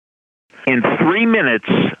In 3 minutes,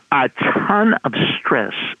 a ton of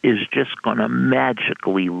stress is just going to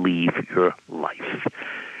magically leave your life.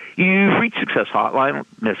 You've reached Success Hotline,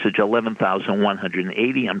 message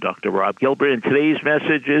 11,180. I'm Dr. Rob Gilbert, and today's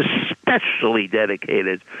message is specially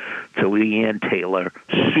dedicated to Leanne Taylor,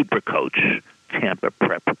 Super Coach, Tampa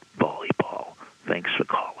Prep Volleyball. Thanks for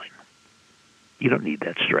calling. You don't need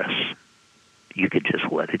that stress. You can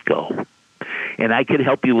just let it go. And I can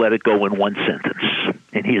help you let it go in one sentence.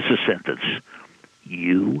 And here's the sentence.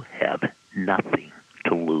 You have nothing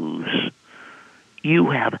to lose.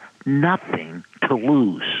 You have nothing to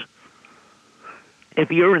lose.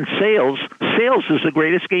 If you're in sales, sales is the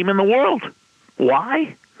greatest game in the world.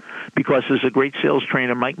 Why? Because as a great sales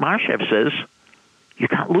trainer, Mike Marshev, says, you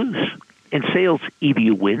can't lose. In sales, either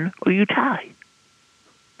you win or you tie.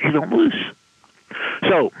 You don't lose.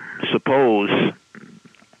 So, suppose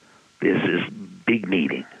there's this big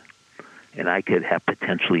meeting, and I could have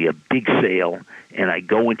potentially a big sale, and I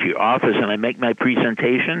go into your office and I make my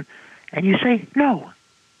presentation, and you say, no,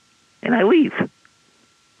 and I leave.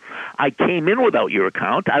 I came in without your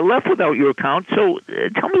account. I left without your account, so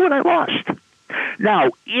tell me what I lost. Now,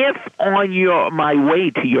 if on my way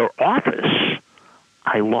to your office,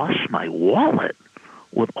 I lost my wallet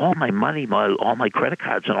with all my money, all my credit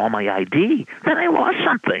cards, and all my ID, then I lost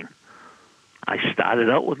something. I started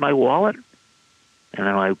out with my wallet, and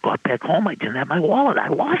then I got back home, I didn't have my wallet. I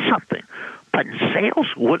lost something. But in sales,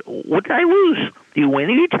 what did I lose? You win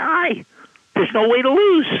or you tie. There's no way to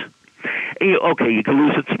lose. Okay, you can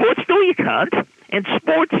lose at sports. No, you can't. In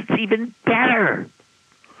sports, it's even better.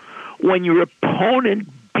 When your opponent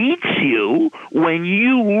beats you, when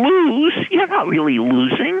you lose, you're not really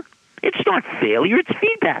losing. It's not failure, it's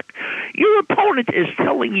feedback. Your opponent is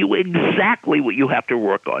telling you exactly what you have to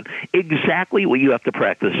work on, exactly what you have to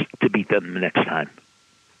practice to beat them the next time.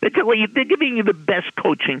 They're giving you the best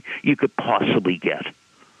coaching you could possibly get.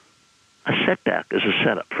 A setback is a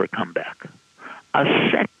setup for a comeback. A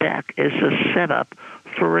setback is a setup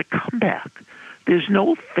for a comeback. There's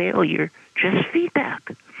no failure, just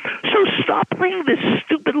feedback. So stop playing this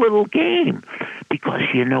stupid little game, because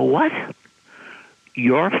you know what?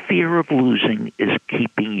 Your fear of losing is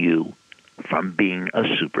keeping you from being a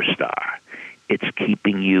superstar. It's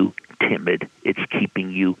keeping you timid. It's keeping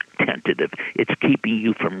you tentative. It's keeping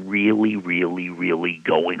you from really, really, really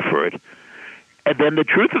going for it. And then the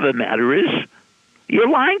truth of the matter is, you're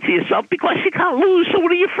lying to yourself because you can't lose, so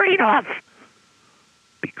what are you afraid of?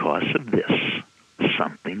 Because of this,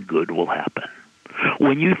 something good will happen.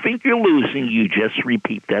 When you think you're losing, you just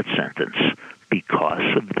repeat that sentence.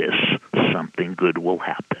 Because of this, something good will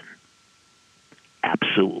happen.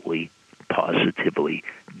 Absolutely, positively,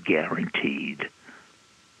 guaranteed.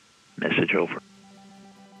 Message over.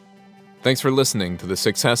 Thanks for listening to the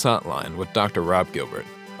Success Hotline with Dr. Rob Gilbert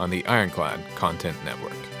on the Ironclad Content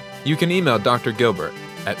Network. You can email Dr. Gilbert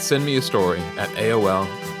at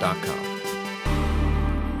sendmeastory@aol.com.